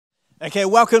Okay,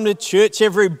 welcome to church,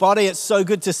 everybody. It's so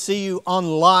good to see you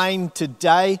online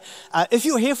today. If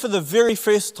you're here for the very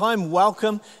first time,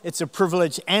 welcome. It's a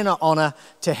privilege and an honor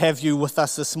to have you with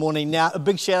us this morning. Now, a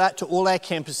big shout out to all our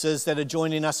campuses that are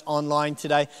joining us online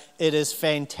today. It is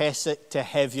fantastic to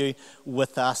have you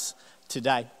with us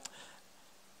today.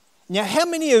 Now, how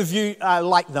many of you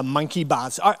like the monkey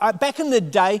bars? Back in the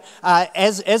day,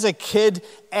 as a kid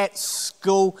at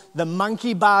school, the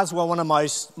monkey bars were one of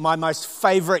my most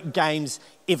favorite games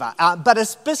ever. But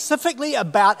it's specifically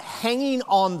about hanging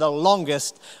on the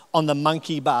longest on the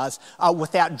monkey bars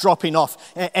without dropping off.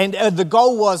 And the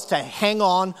goal was to hang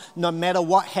on no matter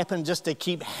what happened, just to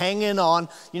keep hanging on.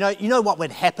 You know what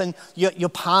would happen? Your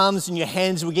palms and your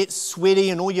hands would get sweaty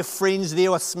and all your friends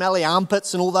there with smelly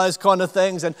armpits and all those kind of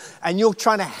things. And you're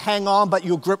trying to hang on, but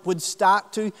your grip would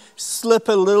start to slip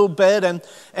a little bit. And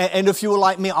if you were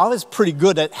like me, I was pretty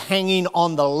good at hanging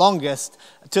on the longest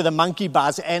to the monkey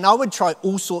bars, and I would try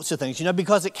all sorts of things,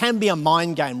 because it can be a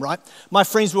mind game, right? My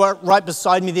friends were right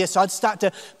beside me there, so I'd start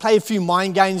to play a few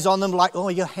mind games on them, like, oh,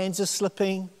 your hands are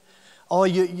slipping. Oh,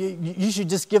 you should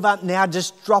just give up now,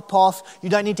 just drop off. You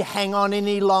don't need to hang on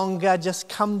any longer, just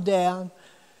come down.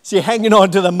 See, hanging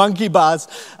on to the monkey bars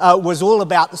was all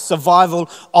about the survival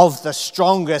of the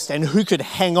strongest and who could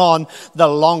hang on the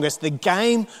longest. The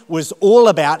game was all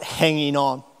about hanging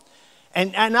on.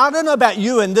 And I don't know about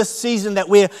you in this season that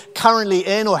we're currently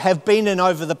in or have been in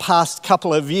over the past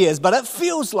couple of years, but it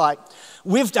feels like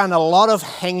we've done a lot of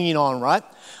hanging on, right?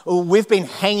 We've been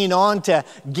hanging on to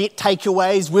get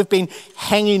takeaways. We've been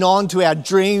hanging on to our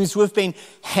dreams. We've been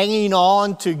hanging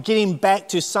on to getting back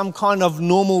to some kind of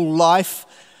normal life.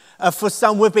 For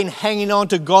some, we've been hanging on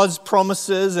to God's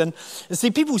promises. And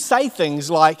see, people say things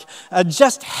like,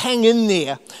 just hang in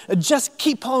there. Just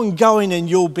keep on going and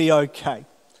you'll be okay.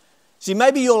 See,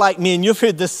 maybe you're like me and you've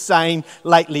heard this saying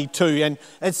lately too. And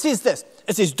it says this.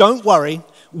 It says, don't worry,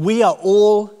 we are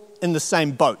all in the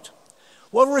same boat.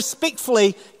 Well,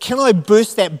 respectfully, can I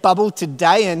burst that bubble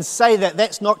today and say that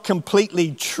that's not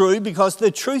completely true? Because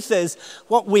the truth is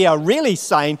what we are really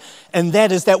saying, and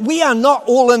that is that we are not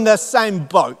all in the same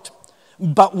boat,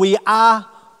 but we are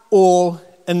all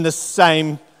in the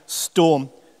same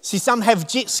storm. See, some have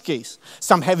jet skis,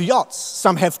 some have yachts,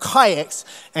 some have kayaks,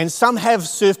 and some have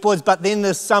surfboards, but then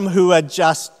there's some who are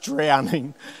just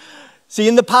drowning. See,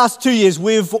 in the past 2 years,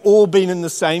 we've all been in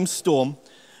the same storm,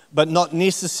 but not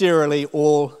necessarily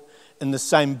all in the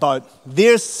same boat.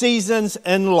 There's seasons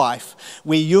in life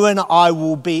where you and I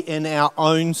will be in our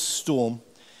own storm,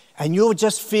 and you're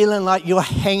just feeling like you're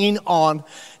hanging on,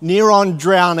 near on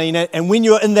drowning, and when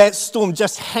you're in that storm,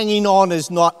 just hanging on is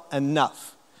not enough.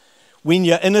 When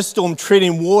you're in a storm,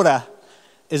 treading water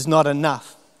is not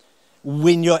enough.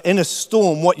 When you're in a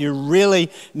storm, what you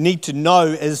really need to know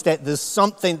is that there's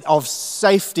something of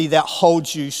safety that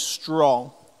holds you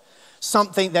strong.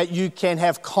 Something that you can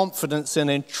have confidence in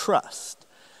and trust.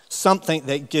 Something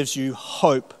that gives you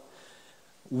hope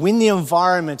when the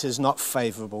environment is not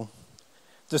favorable.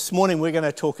 This morning we're going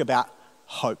to talk about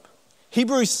hope.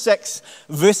 Hebrews 6,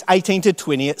 verse 18 to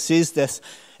 20, it says this.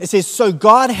 It says, so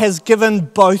God has given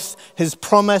both his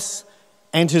promise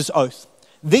and his oath.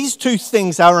 These two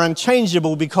things are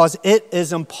unchangeable because it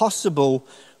is impossible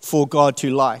for God to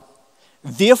lie.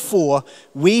 Therefore,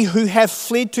 we who have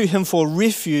fled to him for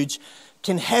refuge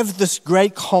can have this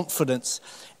great confidence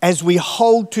as we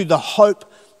hold to the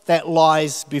hope that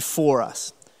lies before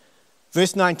us.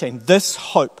 Verse 19, this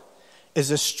hope is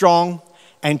a strong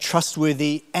and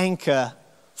trustworthy anchor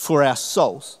for our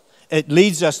souls. It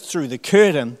leads us through the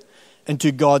curtain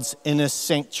into God's inner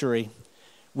sanctuary,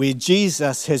 where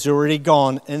Jesus has already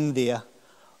gone in there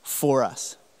for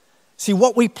us. See,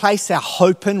 what we place our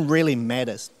hope in really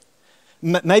matters.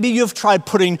 Maybe you've tried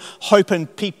putting hope in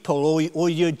people or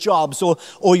your jobs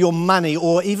or your money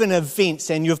or even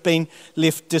events, and you've been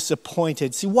left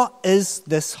disappointed. See, what is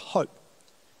this hope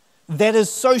that is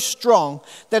so strong,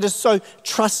 that is so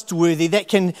trustworthy, that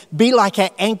can be like an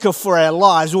anchor for our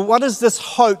lives? Well, what is this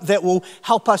hope that will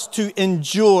help us to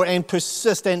endure and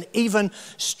persist and even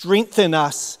strengthen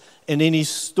us in any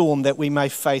storm that we may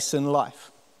face in life?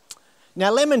 Now,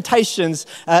 Lamentations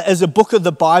is a book of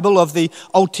the Bible, of the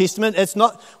Old Testament. It's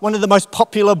not one of the most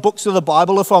popular books of the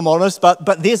Bible, if I'm honest,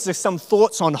 but there's some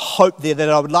thoughts on hope there that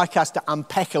I would like us to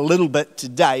unpack a little bit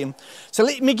today. So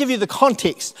let me give you the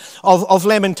context of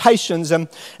Lamentations.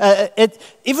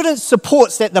 Evidence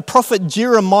supports that the prophet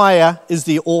Jeremiah is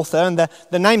the author, and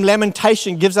the name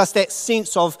Lamentation gives us that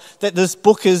sense of that this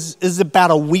book is about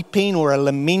a weeping or a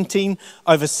lamenting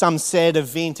over some sad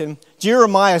event. And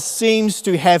Jeremiah seems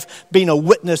to have been a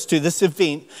witness to this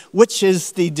event, which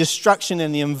is the destruction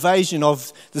and the invasion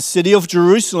of the city of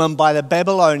Jerusalem by the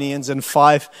Babylonians in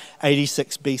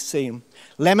 586 BC.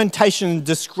 Lamentation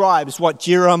describes what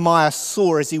Jeremiah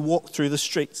saw as he walked through the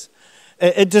streets.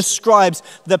 It describes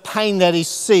the pain that he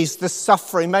sees, the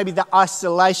suffering, maybe the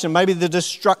isolation, maybe the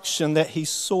destruction that he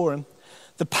saw him.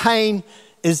 The pain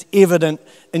is evident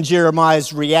in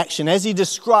Jeremiah's reaction as he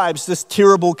describes this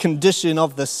terrible condition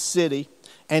of the city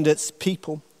and its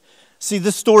people. See,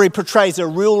 this story portrays a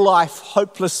real-life,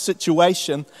 hopeless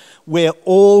situation where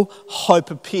all hope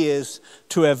appears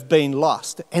to have been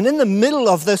lost. And in the middle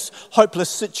of this hopeless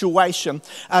situation,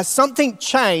 something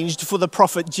changed for the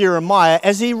prophet Jeremiah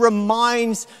as he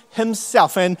reminds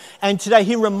himself, and today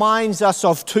he reminds us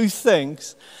of two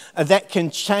things that can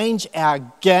change our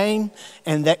game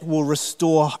and that will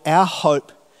restore our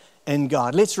hope in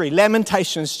God. Let's read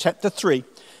Lamentations chapter 3,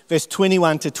 verse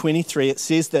 21 to 23. It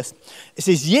says this. It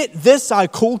says, "Yet this I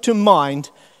call to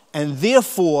mind, and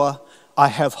therefore I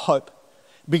have hope.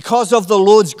 Because of the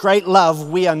Lord's great love,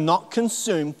 we are not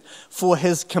consumed, for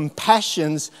his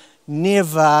compassions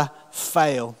never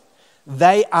fail.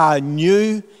 They are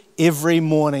new every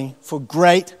morning, for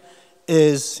great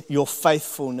is your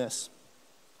faithfulness."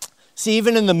 See,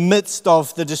 even in the midst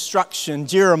of the destruction,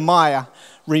 Jeremiah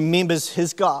remembers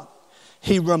his God.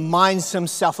 He reminds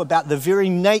himself about the very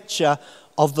nature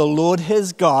of the Lord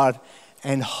his God,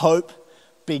 and hope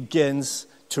begins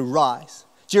to rise.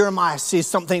 Jeremiah says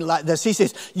something like this. He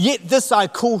says, "Yet this I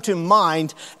call to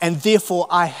mind, and therefore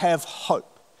I have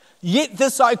hope." Yet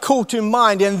this I call to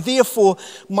mind, and therefore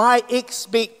my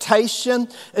expectation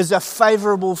is a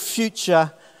favorable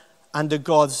future under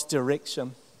God's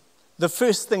direction. The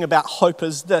first thing about hope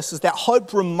is this, is that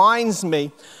hope reminds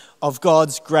me of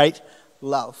God's great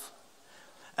love.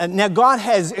 And now God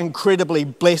has incredibly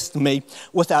blessed me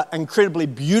with an incredibly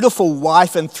beautiful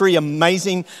wife and three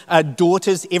amazing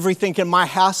daughters. Everything in my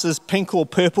house is pink or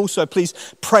purple, so please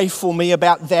pray for me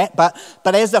about that. But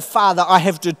as a father, I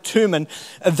have determined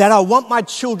that I want my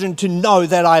children to know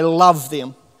that I love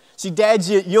them. See, dads,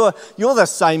 you're the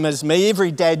same as me.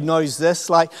 Every dad knows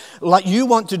this. Like you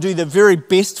want to do the very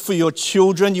best for your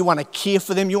children. You want to care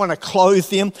for them. You want to clothe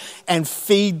them and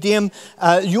feed them.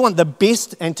 You want the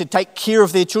best and to take care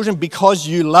of their children because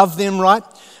you love them, right?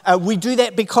 We do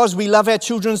that because we love our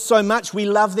children so much. We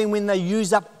love them when they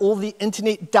use up all the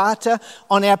internet data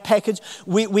on our package.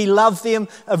 We love them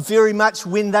very much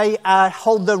when they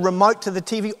hold the remote to the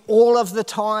TV all of the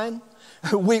time.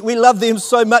 We love them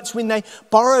so much when they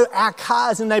borrow our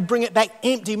cars and they bring it back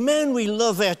empty. Man, we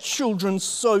love our children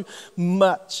so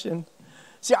much. And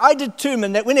see, I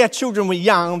determined that when our children were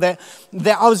young, that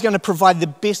I was going to provide the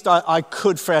best I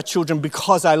could for our children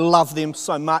because I love them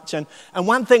so much. And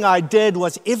one thing I did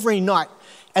was every night,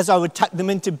 as I would tuck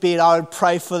them into bed, I would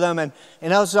pray for them. And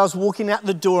as I was walking out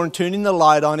the door and turning the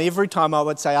light on, every time I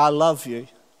would say, "I love you."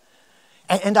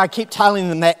 And I keep telling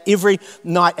them that every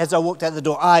night as I walked out the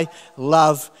door, "I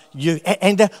love you."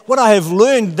 And what I have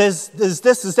learned is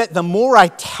that the more I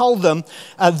tell them,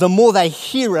 the more they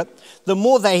hear it. The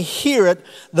more they hear it,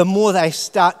 the more they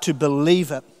start to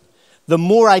believe it. The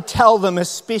more I tell them,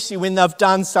 especially when they've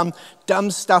done some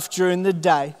dumb stuff during the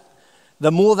day,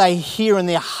 the more they hear in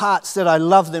their hearts that I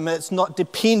love them. It's not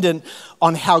dependent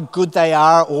on how good they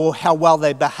are or how well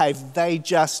they behave. They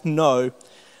just know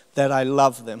that I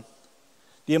love them.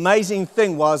 The amazing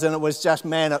thing was, and it was just,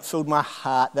 man, it filled my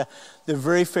heart, the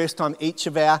very first time each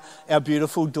of our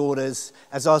beautiful daughters,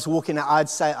 as I was walking out, I'd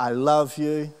say, "I love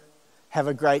you, have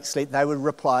a great sleep." They would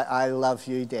reply, "I love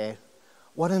you, Dad."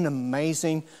 What an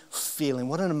amazing feeling,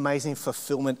 what an amazing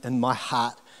fulfillment in my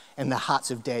heart and the hearts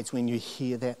of dads when you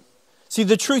hear that. See,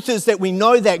 the truth is that we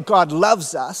know that God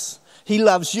loves us. He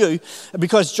loves you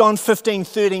because John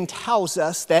 15:13 tells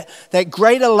us that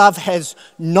greater love has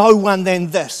no one than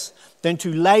this, than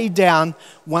to lay down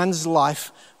one's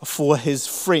life for his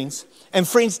friends. And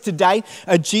friends, today,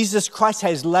 Jesus Christ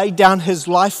has laid down his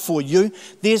life for you.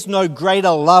 There's no greater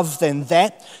love than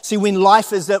that. See, when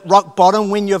life is at rock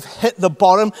bottom, when you've hit the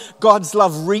bottom, God's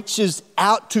love reaches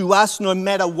out to us no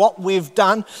matter what we've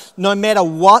done, no matter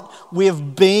what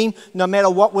we've been, no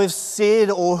matter what we've said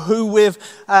or who we've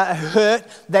hurt,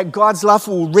 that God's love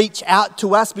will reach out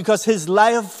to us because his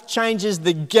love changes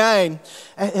the game.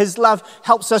 His love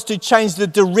helps us to change the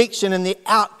direction and the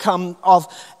outcome of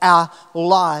our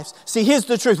lives. See, here's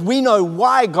the truth. We know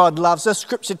why God loves us.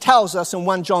 Scripture tells us in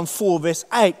 1 John 4 verse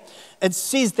 8, it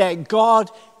says that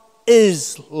God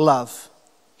is love.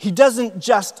 He doesn't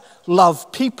just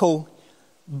love people,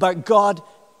 but God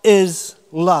is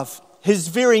love. His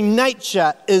very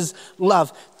nature is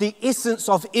love. The essence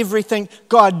of everything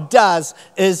God does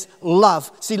is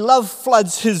love. See, love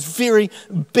floods his very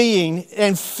being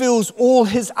and fills all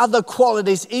his other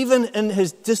qualities, even in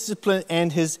his discipline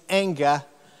and his anger.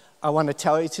 I want to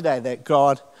tell you today that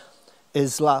God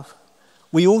is love.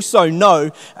 We also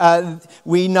know,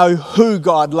 we know who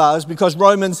God loves, because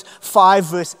Romans 5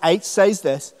 verse 8 says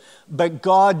this, but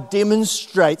God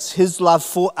demonstrates his love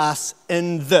for us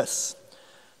in this,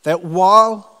 that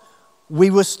while we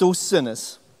were still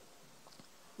sinners.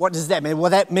 What does that mean?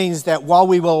 Well, that means that while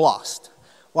we were lost,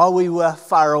 while we were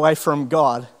far away from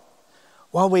God,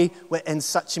 while we were in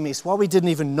such a mess, while we didn't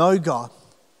even know God,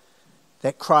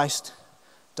 that Christ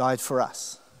died for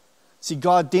us. See,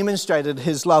 God demonstrated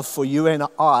his love for you and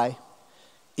I,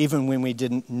 even when we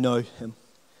didn't know him.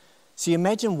 See,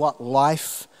 imagine what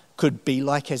life could be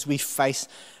like as we face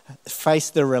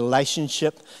the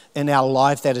relationship in our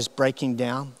life that is breaking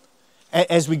down.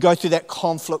 As we go through that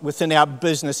conflict within our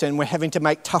business and we're having to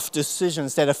make tough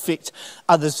decisions that affect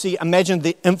others. See, imagine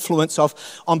the influence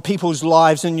on people's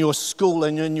lives in your school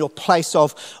and in your place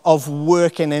of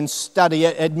work and in study.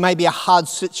 It may be a hard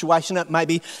situation, it may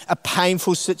be a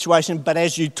painful situation, but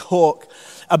as you talk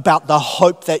about the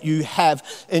hope that you have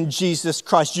in Jesus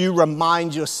Christ, you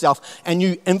remind yourself and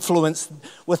you influence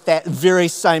with that very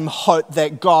same hope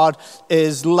that God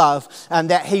is love and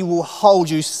that he will hold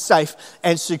you safe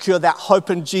and secure. That hope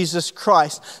in Jesus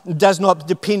Christ does not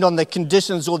depend on the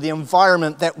conditions or the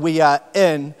environment that we are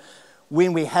in.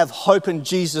 When we have hope in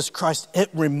Jesus Christ, it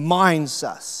reminds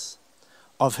us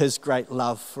of his great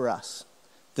love for us.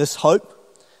 This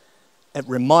hope, it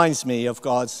reminds me of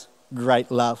God's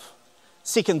great love.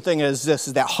 Second thing is this,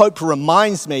 is that hope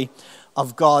reminds me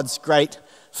of God's great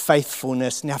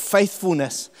faithfulness. Now,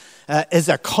 faithfulness is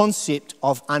a concept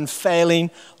of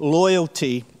unfailing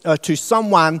loyalty to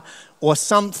someone or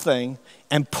something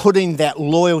and putting that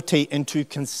loyalty into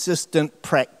consistent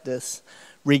practice,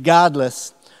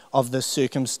 regardless of the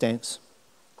circumstance.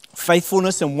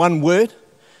 Faithfulness, in one word,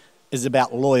 is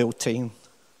about loyalty.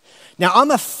 Now,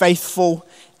 I'm a faithful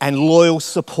and loyal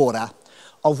supporter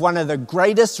of one of the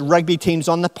greatest rugby teams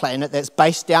on the planet that's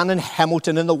based down in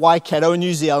Hamilton in the Waikato in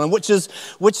New Zealand, which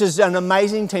is an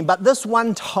amazing team. But this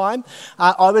one time,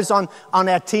 I was on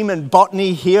our team in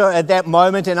botany here at that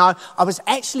moment, and I was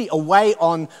actually away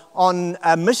on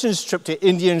a missions trip to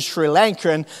India and Sri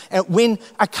Lanka, and when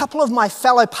a couple of my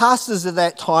fellow pastors at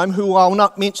that time, who I'll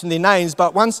not mention their names,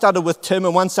 but one started with Tim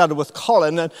and one started with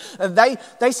Colin, and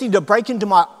they seemed to break into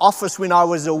my office when I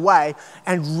was away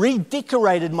and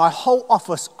redecorated my whole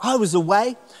office. I was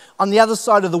away on the other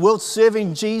side of the world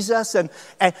serving Jesus and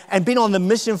been on the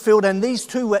mission field, and these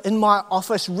two were in my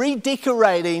office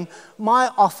redecorating my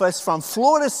office from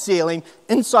floor to ceiling,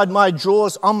 inside my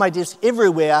drawers, on my desk,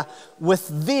 everywhere,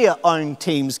 with their own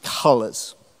team's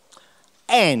colours.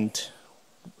 And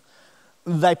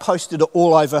they posted it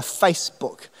all over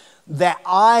Facebook that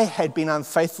I had been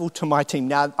unfaithful to my team.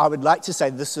 Now, I would like to say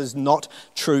this is not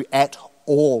true at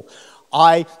all.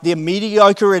 Their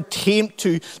mediocre attempt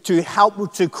to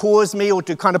help, to cause me or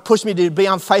to kind of push me to be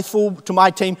unfaithful to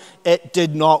my team, it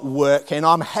did not work. And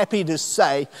I'm happy to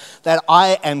say that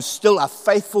I am still a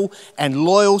faithful and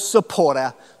loyal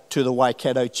supporter to the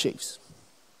Waikato Chiefs.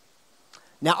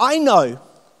 Now, I know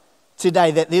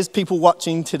today that there's people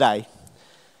watching today,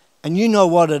 and you know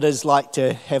what it is like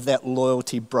to have that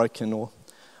loyalty broken,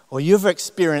 or you've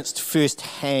experienced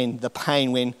firsthand the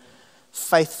pain when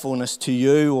faithfulness to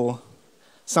you or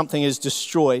something is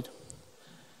destroyed.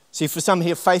 See, for some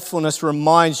here, faithfulness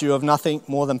reminds you of nothing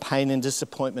more than pain and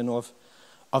disappointment,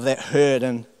 of that hurt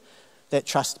and that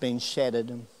trust being shattered.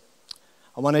 And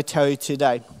I want to tell you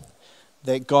today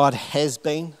that God has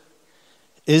been,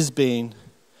 is being,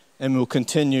 and will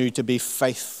continue to be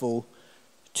faithful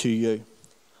to you.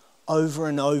 Over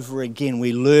and over again,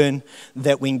 we learn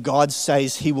that when God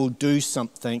says he will do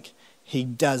something, he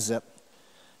does it,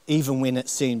 even when it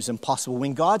seems impossible.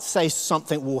 When God says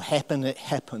something will happen, it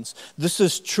happens. This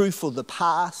is true for the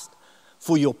past,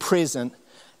 for your present,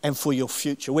 and for your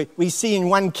future. We see in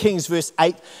 1 Kings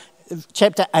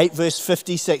chapter 8, verse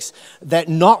 56, that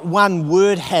not one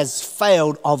word has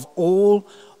failed of all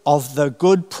of the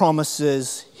good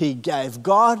promises he gave.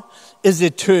 God is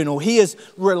eternal. He is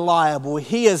reliable.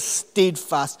 He is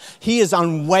steadfast. He is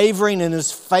unwavering in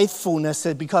his faithfulness,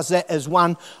 because that is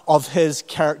one of his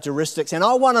characteristics. And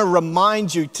I want to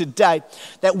remind you today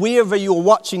that wherever you're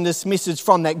watching this message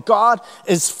from, that God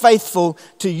is faithful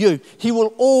to you. He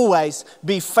will always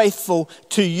be faithful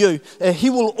to you.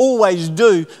 He will always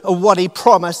do what he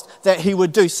promised that he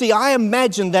would do. See, I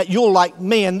imagine that you're like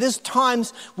me, and there's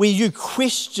times where you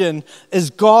question question, is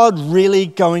God really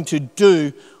going to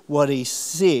do what he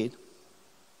said?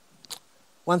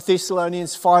 1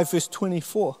 Thessalonians 5 verse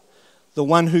 24, the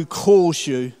one who calls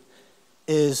you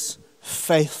is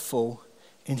faithful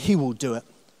and he will do it.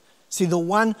 See, the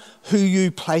one who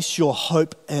you place your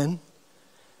hope in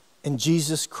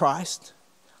Jesus Christ,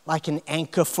 like an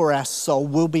anchor for our soul,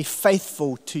 will be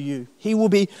faithful to you. He will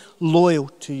be loyal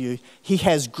to you. He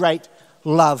has great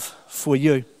love for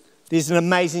you. There's an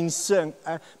amazing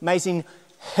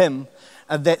hymn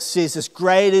that says, "As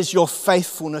great is your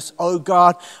faithfulness, O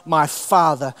God, my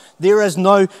Father. There is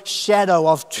no shadow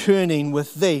of turning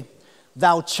with thee.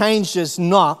 Thou changest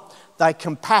not, thy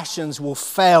compassions will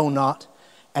fail not.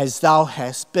 As thou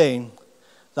hast been,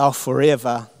 thou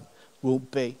forever wilt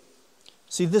be."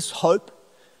 See, this hope,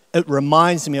 it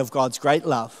reminds me of God's great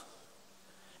love,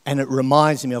 and it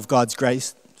reminds me of God's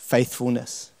great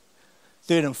faithfulness.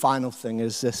 Third and final thing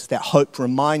is this, that hope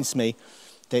reminds me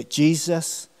that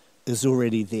Jesus is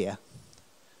already there.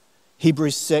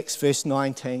 Hebrews 6 verse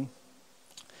 19,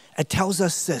 it tells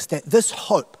us this, that this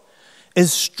hope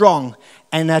is strong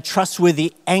and a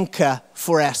trustworthy anchor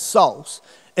for our souls.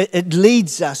 It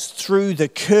leads us through the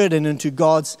curtain into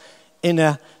God's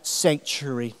inner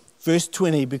sanctuary. Verse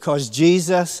 20, because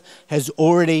Jesus has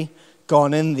already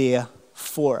gone in there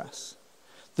for us.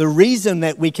 The reason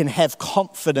that we can have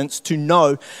confidence to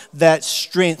know that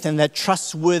strength and that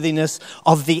trustworthiness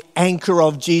of the anchor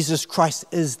of Jesus Christ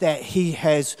is that he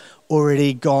has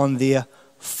already gone there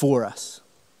for us.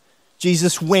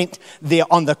 Jesus went there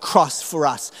on the cross for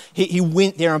us. He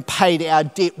went there and paid our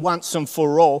debt once and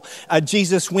for all.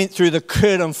 Jesus went through the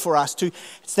curtain for us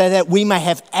so that we may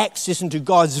have access into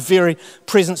God's very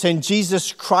presence. And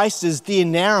Jesus Christ is there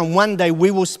now, and one day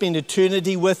we will spend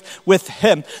eternity with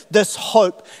him. This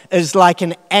hope is like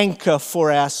an anchor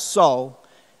for our soul,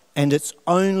 and it's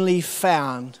only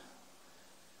found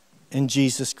in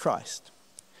Jesus Christ.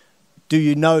 Do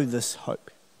you know this hope?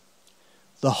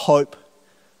 The hope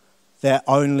that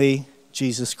only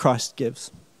Jesus Christ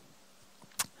gives.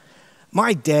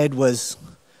 My dad was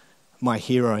my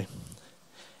hero.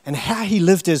 And how he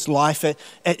lived his life,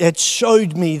 it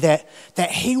showed me that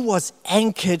he was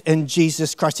anchored in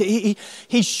Jesus Christ.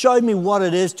 He showed me what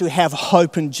it is to have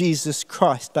hope in Jesus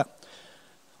Christ. But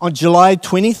on July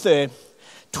 23rd,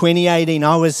 2018,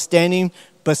 I was standing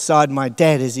beside my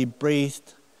dad as he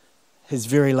breathed his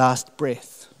very last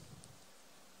breath.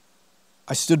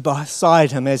 I stood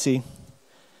beside him as he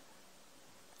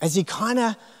kind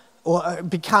of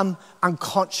become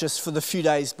unconscious for the few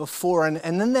days before. And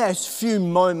in those few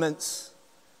moments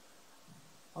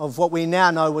of what we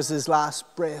now know was his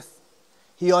last breath,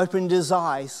 he opened his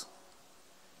eyes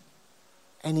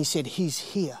and he said, "He's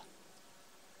here.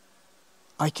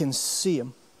 I can see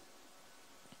him."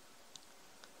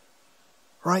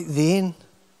 Right then,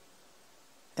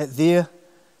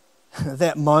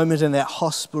 that moment in that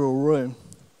hospital room,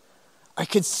 I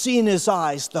could see in his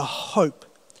eyes the hope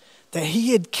that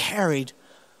he had carried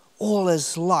all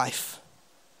his life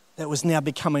that was now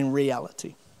becoming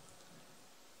reality.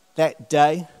 That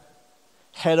day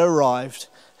had arrived.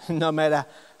 No matter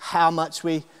how much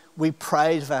we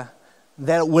prayed for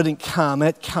that it wouldn't come,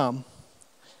 it come.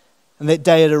 And that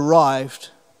day had arrived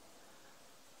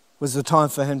was the time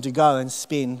for him to go and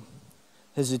spend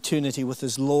his eternity with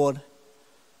his Lord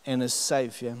and his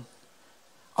Savior.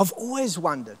 I've always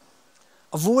wondered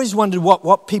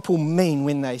what people mean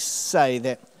when they say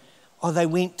that, they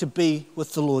went to be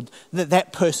with the Lord,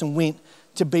 that person went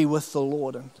to be with the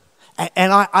Lord.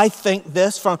 And I think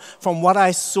this, from what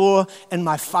I saw in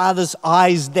my father's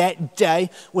eyes that day,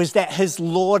 was that his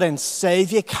Lord and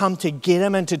Savior come to get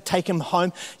him and to take him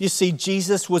home. You see,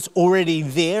 Jesus was already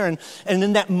there. And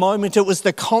in that moment, it was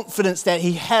the confidence that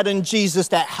he had in Jesus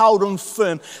that held him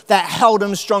firm, that held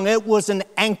him strong. It was an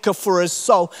anchor for his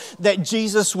soul, that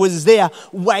Jesus was there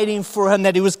waiting for him,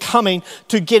 that he was coming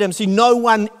to get him. See, no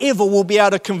one ever will be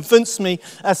able to convince me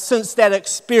since that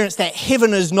experience that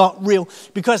heaven is not real,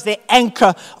 because the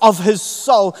anchor of his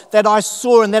soul that I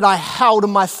saw and that I held in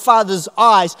my father's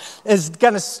eyes is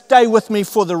going to stay with me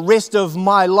for the rest of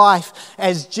my life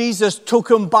as Jesus took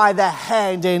him by the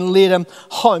hand and led him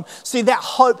home. See, that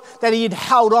hope that he had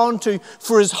held on to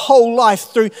for his whole life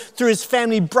through his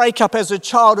family breakup as a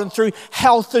child and through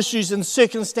health issues and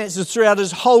circumstances throughout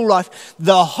his whole life,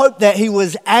 the hope that he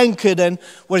was anchored in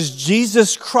was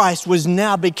Jesus Christ was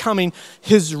now becoming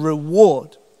his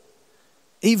reward.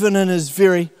 Even in his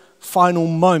very final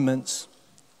moments,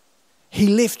 he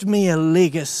left me a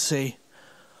legacy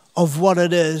of what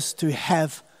it is to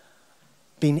have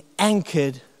been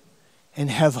anchored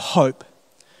and have hope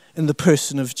in the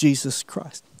person of Jesus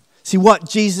Christ. See, what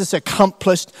Jesus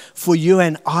accomplished for you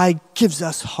and I gives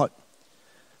us hope.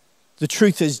 The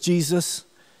truth is, Jesus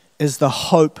is the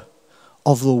hope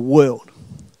of the world.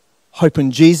 Hope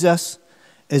in Jesus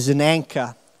is an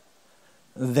anchor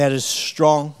that is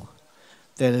strong,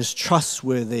 that is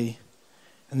trustworthy,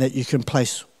 and that you can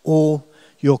place all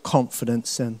your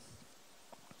confidence in.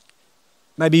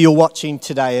 Maybe you're watching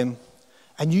today and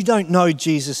you don't know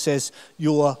Jesus as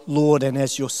your Lord and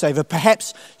as your Savior.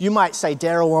 Perhaps you might say,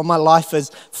 Darryl, well, my life is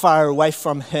far away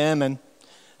from Him. And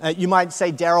you might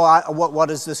say, Darryl,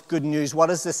 what is this good news? What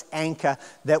is this anchor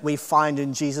that we find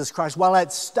in Jesus Christ? Well,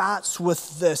 it starts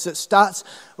with this. It starts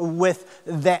with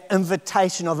that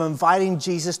invitation of inviting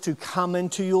Jesus to come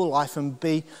into your life and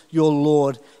be your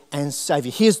Lord and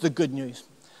Savior. Here's the good news,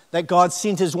 that God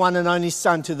sent His one and only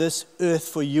Son to this earth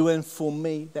for you and for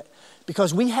me, that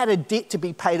because we had a debt to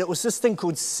be paid. It was this thing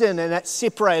called sin, and it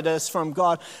separated us from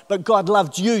God. But God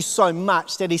loved you so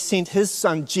much that He sent His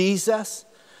Son, Jesus,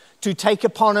 to take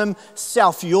upon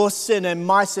Himself your sin and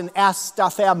my sin, our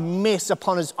stuff, our mess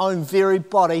upon His own very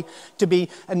body, to be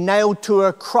nailed to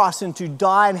a cross and to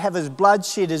die and have His blood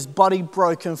shed, His body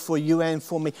broken for you and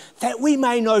for me, that we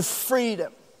may know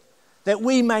freedom, that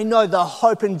we may know the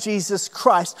hope in Jesus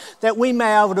Christ, that we may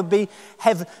be able to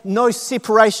have no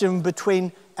separation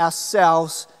between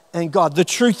ourselves and God. The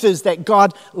truth is that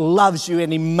God loves you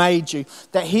and He made you,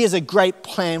 that He has a great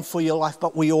plan for your life,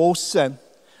 but we all sin,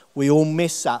 we all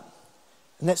mess up,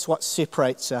 and that's what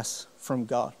separates us from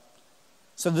God.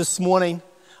 So this morning,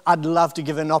 I'd love to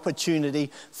give an opportunity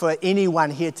for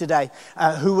anyone here today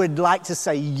who would like to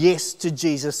say yes to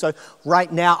Jesus. So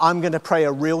right now, I'm going to pray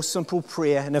a real simple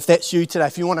prayer. And if that's you today,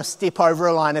 if you want to step over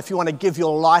a line, if you want to give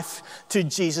your life to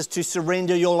Jesus, to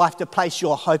surrender your life, to place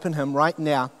your hope in Him right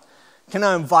now, can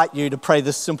I invite you to pray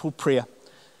this simple prayer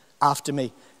after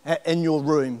me in your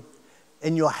room,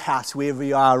 in your house, wherever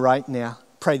you are right now.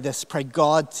 Pray this. Pray,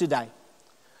 God, today,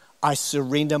 I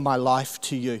surrender my life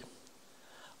to you.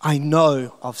 I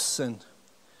know I've sinned,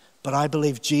 but I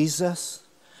believe, Jesus,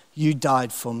 you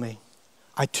died for me.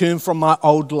 I turn from my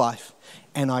old life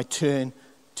and I turn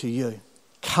to you.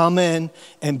 Come in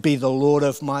and be the Lord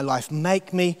of my life.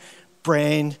 Make me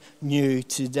brand new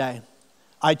today.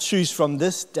 I choose from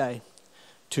this day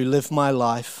to live my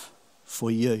life for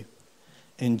you.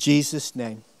 In Jesus'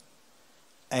 name,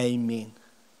 amen.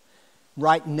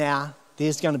 Right now,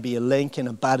 there's going to be a link and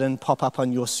a button pop up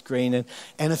on your screen.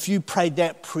 And if you prayed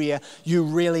that prayer, you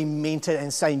really meant it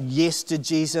and saying yes to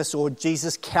Jesus, or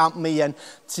Jesus, count me in.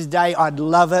 Today, I'd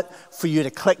love it for you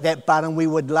to click that button. We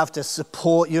would love to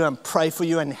support you and pray for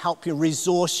you and help you,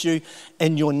 resource you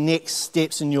in your next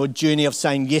steps in your journey of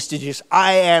saying yes to Jesus.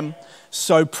 I am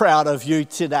so proud of you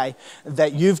today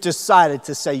that you've decided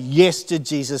to say yes to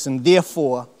Jesus and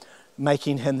therefore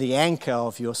making Him the anchor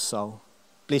of your soul.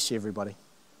 Bless you, everybody.